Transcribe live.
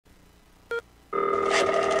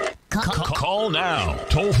Call now,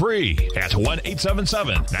 toll free at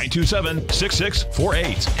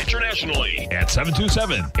 1-877-927-6648. Internationally at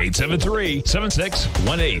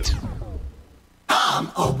 727-873-7618.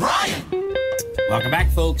 Tom O'Brien. Welcome back,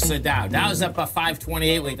 folks. Dow's up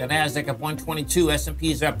 528 with the NASDAQ up 122.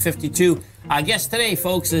 S&P's up 52. Our guest today,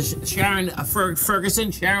 folks, is Shannon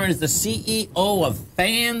Ferguson. Sharon is the CEO of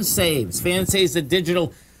FanSaves. FanSaves is a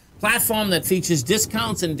digital platform that features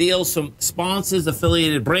discounts and deals from sponsors,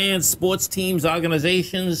 affiliated brands, sports teams,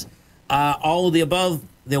 organizations, all of the above.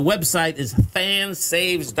 Their website is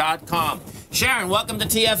fansaves.com. Sharon, welcome to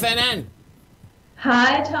TFNN.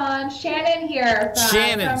 Hi, Tom. Shannon here.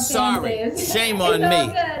 Shannon, sorry. FanSaves. Shame on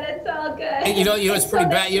me. It's all good. You know what's pretty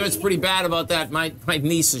bad? You know what's pretty bad about that? My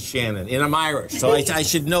niece is Shannon, and I'm Irish, so I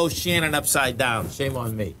should know Shannon upside down. Shame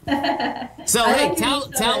on me. So hey,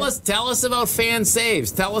 tell us about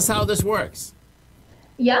FanSaves. Tell us how this works.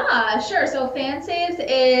 Yeah, sure. So FanSaves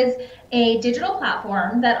is a digital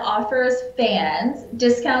platform that offers fans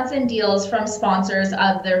discounts and deals from sponsors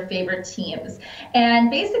of their favorite teams.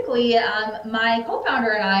 And basically, my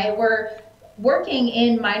co-founder and I were working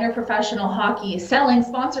in minor professional hockey selling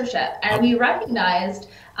sponsorship, and we recognized,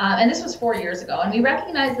 and this was 4 years ago, and we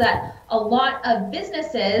recognized that a lot of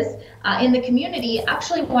businesses in the community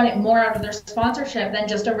actually wanted more out of their sponsorship than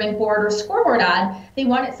just a ring board or scoreboard ad. They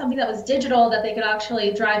wanted something that was digital, that they could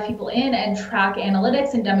actually drive people in and track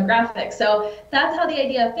analytics and demographics. So that's how the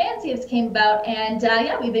idea of FanSaves came about, and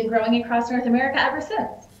yeah, we've been growing across North America ever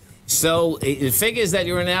since. So it figures that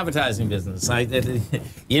you're in the advertising business.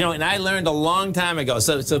 And I learned a long time ago.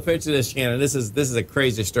 So picture this, Shannon. This is a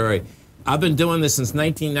crazy story. I've been doing this since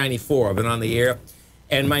 1994. I've been on the air,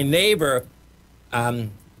 and my neighbor, I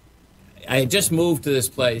had just moved to this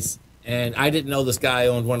place, and I didn't know this guy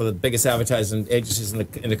owned one of the biggest advertising agencies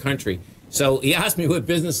in the country. So he asked me what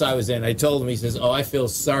business I was in. I told him. He says, "Oh, I feel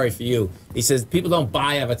sorry for you." He says, "People don't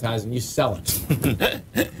buy advertising; you sell it."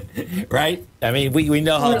 Right? I mean, we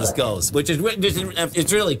know how this goes, which is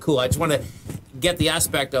it's really cool. I just want to get the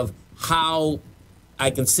aspect of how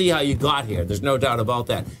I can see how you got here. There's no doubt about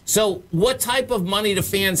that. So, what type of money do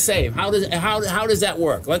fans save? How does that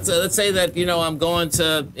work? Let's say that I'm going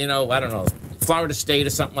to I don't know, Florida State or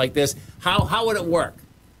something like this. How would it work?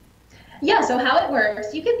 Yeah, so how it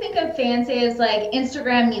works, you can think of FanSaves like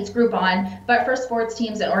Instagram meets Groupon, but for sports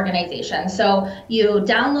teams and organizations. So you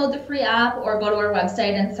download the free app or go to our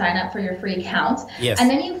website and sign up for your free account. Yes. And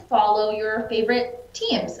then you follow your favorite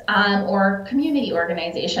teams or community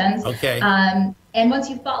organizations. Okay. And once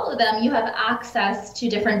you follow them, you have access to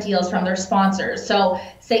different deals from their sponsors. So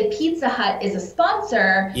say Pizza Hut is a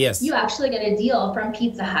sponsor, yes, you actually get a deal from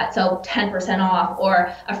Pizza Hut. So 10% off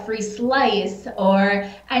or a free slice or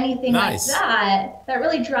anything like that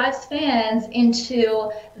really drives fans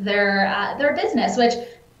into their business, which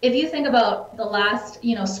if you think about the last,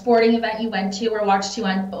 sporting event you went to or watched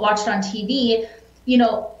on TV,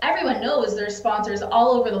 everyone knows there's sponsors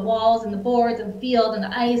all over the walls and the boards and the field and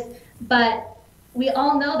the ice, but we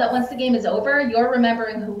all know that once the game is over, you're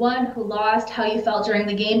remembering who won, who lost, how you felt during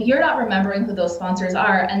the game. You're not remembering who those sponsors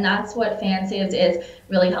are, and that's what FanSaves is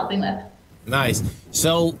really helping with. Nice.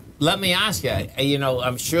 So let me ask you,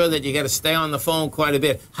 I'm sure that you got to stay on the phone quite a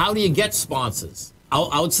bit. How do you get sponsors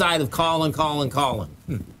outside of calling?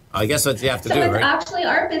 I guess that's what you have to do, right? Actually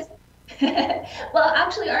our business. Well,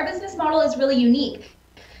 actually, our business model is really unique.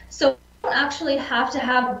 So we don't actually have to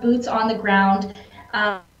have boots on the ground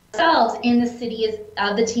ourselves in the cities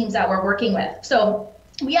of the teams that we're working with. So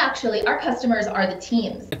our customers are the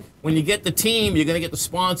teams. When you get the team, you're going to get the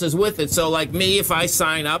sponsors with it. So like me, if I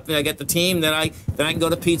sign up and I get the team, then I can go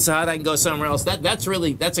to Pizza Hut, I can go somewhere else. That's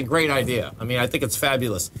a great idea. I mean, I think it's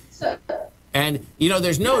fabulous. And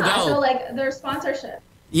there's no doubt. So like their sponsorship.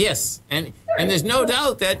 Yes, and there's no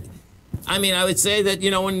doubt that, I would say that,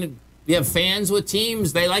 when you have fans with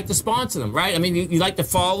teams, they like to sponsor them, right? I mean, you like to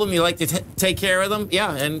follow them, you like to take care of them.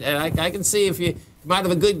 Yeah, and I can see if you might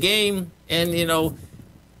have a good game, and,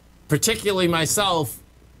 particularly myself,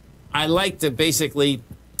 I like to basically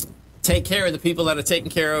take care of the people that are taking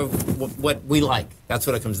care of what we like. That's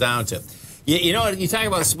what it comes down to. You talk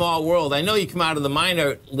about a small world. I know you come out of the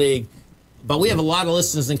minor league, but we have a lot of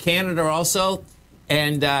listeners in Canada also,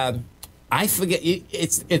 and I forget,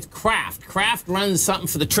 it's Kraft. Kraft runs something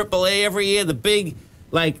for the AAA every year, the big,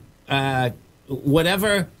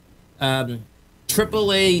 whatever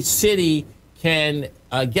AAA city can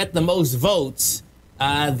get the most votes,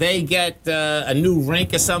 they get a new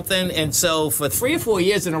rink or something. And so for 3 or 4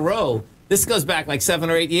 years in a row, this goes back like 7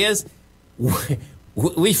 or 8 years,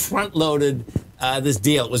 we front-loaded this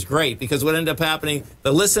deal. It was great because what ended up happening,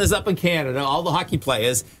 the listeners up in Canada, all the hockey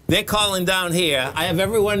players, they're calling down here. I have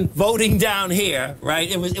everyone voting down here, right?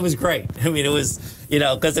 It was great. I mean, it was, you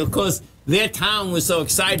know, because of course their town was so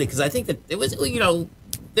excited because I think that it was, you know,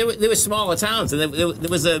 there were smaller towns, and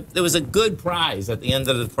there was a good prize at the end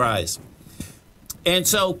of the prize. And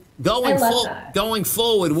so going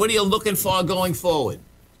forward, what are you looking for going forward?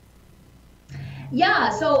 Yeah,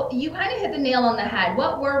 so you kind of hit the nail on the head.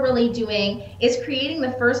 What we're really doing is creating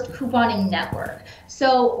the first couponing network.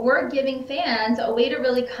 So we're giving fans a way to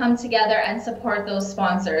really come together and support those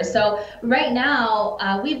sponsors. So right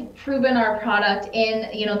now, we've proven our product in,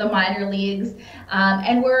 you know, the minor leagues,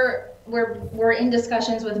 and we're in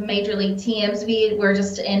discussions with major league teams. We're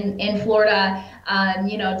just in Florida,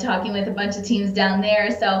 you know, talking with a bunch of teams down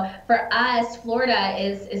there. So for us, Florida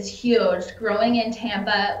is huge. Growing in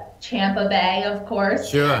Tampa Bay, of course,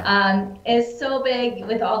 sure, is so big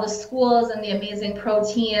with all the schools and the amazing pro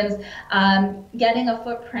teams. Getting a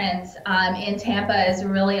footprint in Tampa is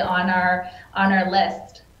really on our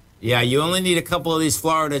list. Yeah, you only need a couple of these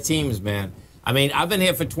Florida teams, man. I mean, I've been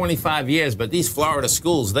here for 25 years, but these Florida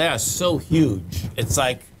schools, they are so huge. It's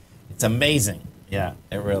like, it's amazing. Yeah,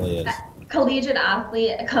 it really is. Collegiate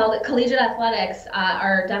athletics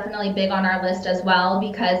are definitely big on our list as well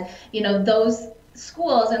because, you know, those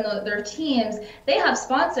schools and their teams, they have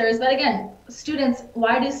sponsors. But again, students,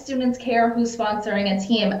 why do students care who's sponsoring a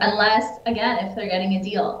team unless, again, if they're getting a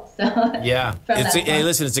deal? So yeah, hey,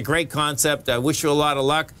 listen, it's a great concept. I wish you a lot of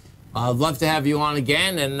luck. I'd love to have you on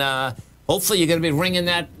again, and hopefully you're going to be ringing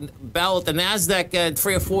that bell at the NASDAQ in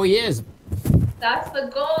 3 or 4 years. That's the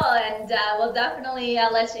goal, and we'll definitely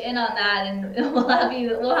let you in on that, and we'll have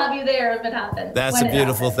you there if it happens. That's a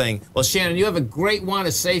beautiful thing. Well, Shannon, you have a great one,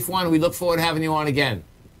 a safe one, and we look forward to having you on again.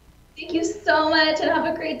 Thank you so much, and have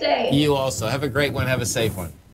a great day. You also. Have a great one. Have a safe one.